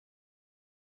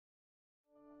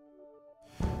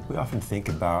We often think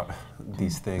about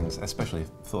these things, especially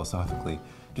philosophically,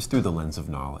 just through the lens of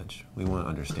knowledge. We want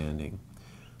understanding.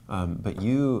 But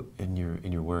you, in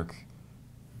your work,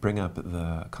 bring up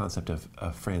the concept of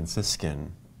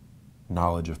Franciscan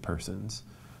knowledge of persons.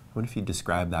 I wonder if you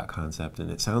describe that concept, and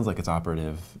it sounds like it's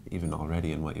operative even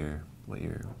already in what you're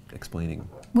explaining.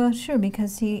 Well, sure,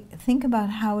 because see, think about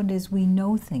how it is we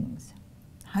know things.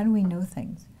 How do we know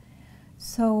things?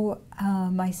 So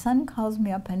my son calls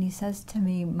me up and he says to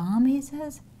me, "Mom," he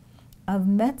says, "I've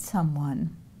met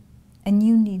someone and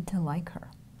you need to like her."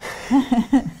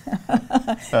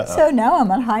 So now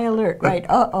I'm on high alert, right?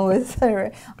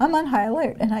 I'm on high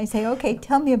alert. And I say, "Okay,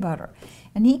 tell me about her."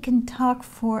 And he can talk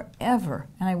forever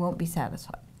and I won't be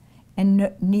satisfied.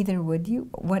 And neither would you.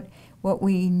 What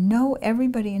we know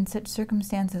everybody in such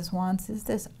circumstances wants is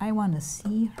this: I want to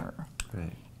see her.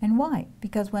 Right. And why?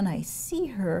 Because when I see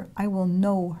her, I will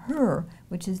know her,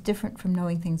 which is different from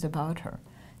knowing things about her.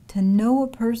 To know a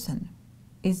person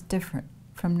is different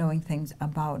from knowing things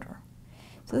about her.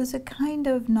 So there's a kind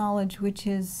of knowledge which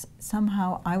is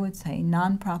somehow, I would say,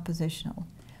 non-propositional,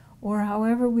 or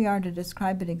however we are to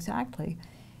describe it exactly.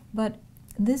 But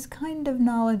this kind of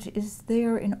knowledge is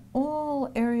there in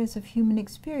all areas of human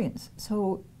experience.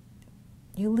 So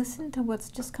you listen to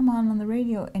what's just come on the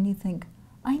radio and you think,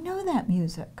 "I know that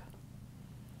music."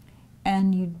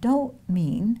 And you don't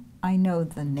mean, "I know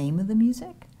the name of the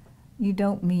music." You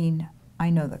don't mean,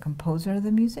 "I know the composer of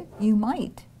the music." You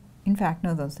might, in fact,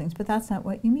 know those things, but that's not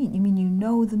what you mean. You mean you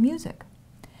know the music.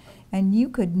 And you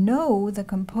could know the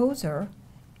composer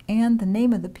and the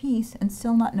name of the piece and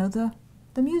still not know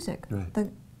the music. Right. The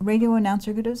radio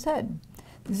announcer could have said,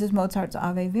 "This is Mozart's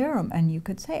Ave Verum," and you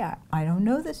could say, I don't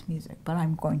know this music, but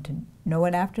I'm going to know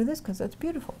it after this because it's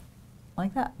beautiful.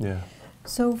 Like that. Yeah.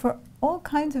 So for all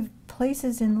kinds of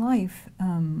places in life,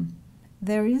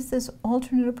 there is this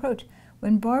alternate approach.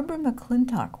 When Barbara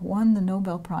McClintock won the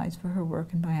Nobel Prize for her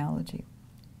work in biology,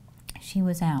 she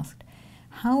was asked,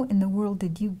 "How in the world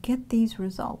did you get these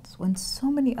results when so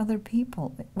many other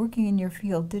people working in your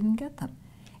field didn't get them?"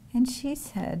 And she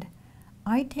said,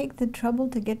 "I take the trouble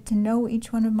to get to know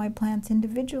each one of my plants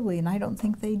individually, and I don't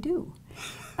think they do."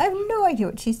 I have no idea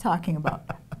what she's talking about,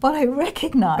 but I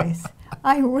recognize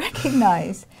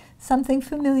something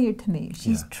familiar to me.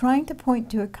 She's trying to point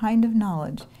to a kind of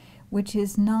knowledge which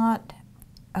is not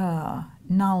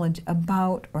knowledge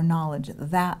about or knowledge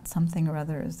that something or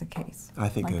other is the case. I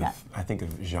think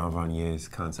of Jean Vanier's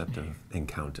concept of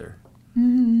encounter.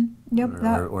 Mm-hmm. Yep.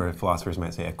 Or philosophers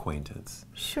might say acquaintance.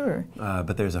 Sure.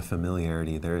 But there's a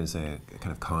familiarity, there is a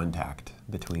kind of contact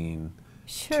between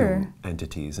two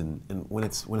entities, and when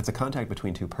it's a contact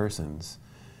between two persons,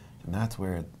 and that's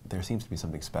where there seems to be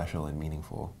something special and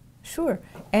meaningful. Sure,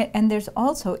 and there's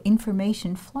also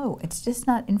information flow. It's just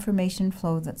not information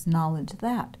flow that's knowledge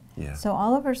that. Yeah. So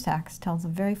Oliver Sacks tells a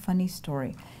very funny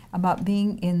story about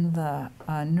being in the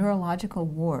neurological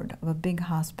ward of a big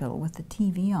hospital with the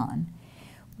TV on,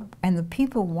 and the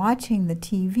people watching the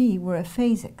TV were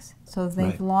aphasics, so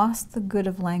they've lost the good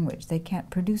of language. They can't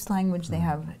produce language. They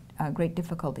have great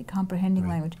difficulty comprehending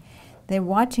language. They're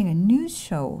watching a news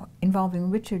show involving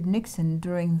Richard Nixon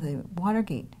during the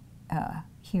Watergate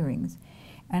hearings.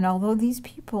 And although these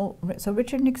people, so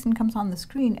Richard Nixon comes on the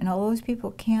screen, and although these people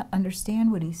can't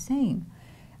understand what he's saying,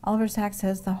 Oliver Sacks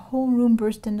says the whole room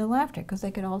burst into laughter because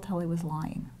they could all tell he was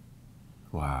lying.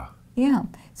 Wow. Yeah.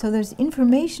 So there's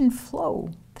information flow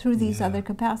through these other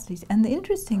capacities. And the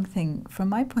interesting thing, from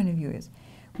my point of view, is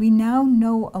we now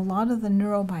know a lot of the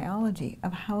neurobiology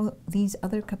of how these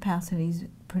other capacities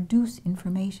produce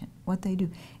information, what they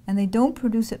do. And they don't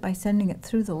produce it by sending it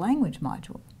through the language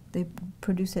module. They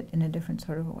produce it in a different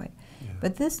sort of a way. Yeah.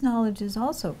 But this knowledge is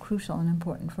also crucial and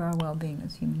important for our well-being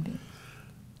as human beings.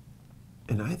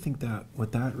 And I think that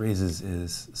what that raises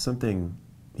is something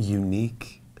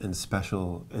unique and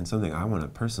special, and something I want to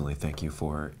personally thank you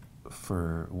for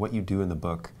what you do in the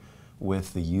book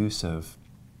with the use of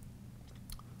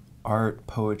art,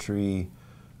 poetry,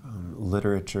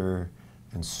 literature,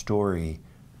 and story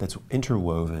that's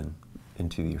interwoven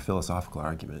into your philosophical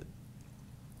argument.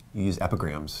 You use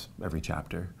epigrams every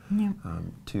chapter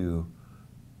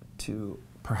to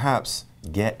perhaps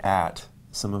get at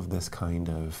some of this kind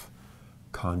of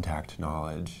contact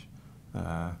knowledge,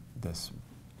 this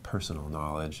personal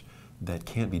knowledge that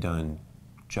can't be done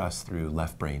just through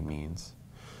left brain means.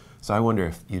 So I wonder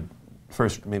if you'd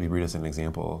first maybe read us an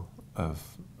example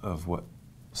of what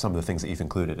some of the things that you've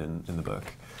included in the book.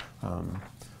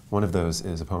 One of those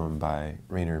is a poem by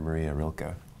Rainer Maria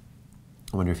Rilke.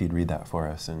 I wonder if you'd read that for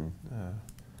us and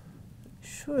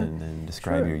sure. And then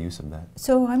describe your use of that.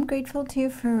 So I'm grateful to you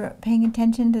for paying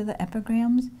attention to the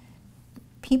epigrams.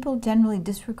 people generally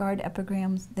disregard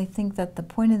epigrams. They think that the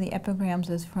point of the epigrams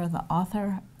is for the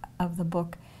author of the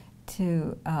book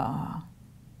to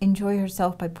enjoy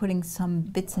herself by putting some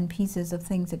bits and pieces of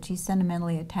things that she's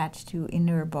sentimentally attached to in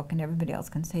her book, and everybody else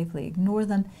can safely ignore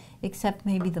them, except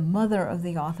maybe the mother of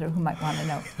the author who might want to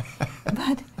know.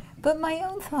 But my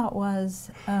own thought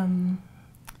was,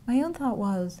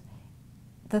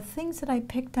 the things that I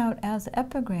picked out as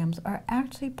epigrams are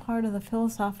actually part of the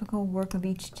philosophical work of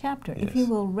each chapter. Yes. If you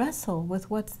will wrestle with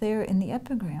what's there in the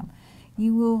epigram,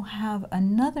 you will have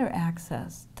another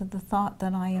access to the thought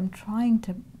that I am trying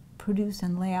to produce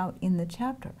and lay out in the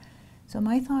chapter. So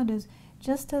my thought is,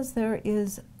 just as there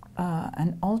is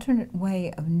an alternate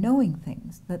way of knowing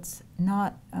things that's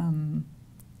not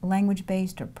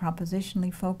language-based or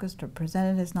propositionally focused or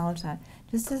presented as knowledge,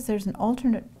 just as there's an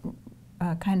alternate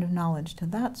kind of knowledge to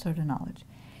that sort of knowledge,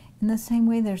 in the same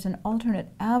way there's an alternate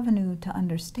avenue to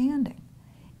understanding.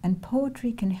 And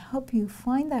poetry can help you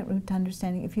find that route to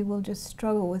understanding if you will just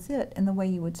struggle with it in the way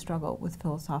you would struggle with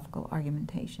philosophical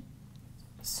argumentation.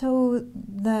 So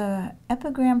the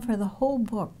epigram for the whole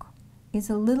book is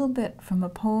a little bit from a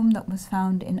poem that was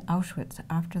found in Auschwitz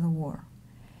after the war.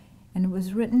 And it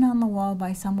was written on the wall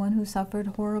by someone who suffered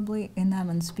horribly in that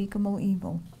unspeakable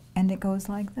evil. And it goes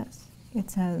like this.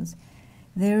 It says,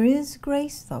 "There is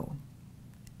grace, though,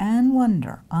 and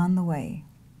wonder on the way.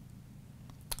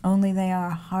 Only they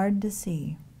are hard to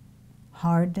see,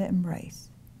 hard to embrace,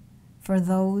 for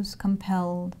those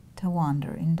compelled to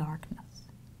wander in darkness."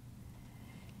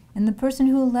 And the person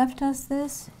who left us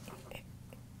this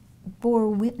bore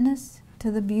witness to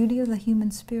the beauty of the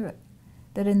human spirit,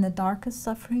 that in the darkest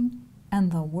suffering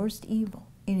and the worst evil,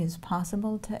 it is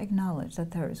possible to acknowledge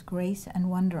that there is grace and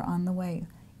wonder on the way,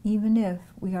 even if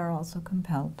we are also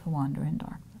compelled to wander in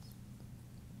darkness.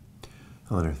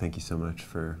 Eleonore, thank you so much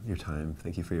for your time.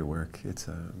 Thank you for your work. It's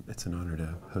an honor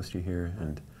to host you here,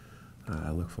 and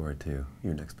I look forward to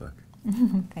your next book.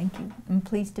 Thank you. I'm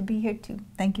pleased to be here too.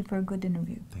 Thank you for a good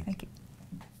interview. Thank you.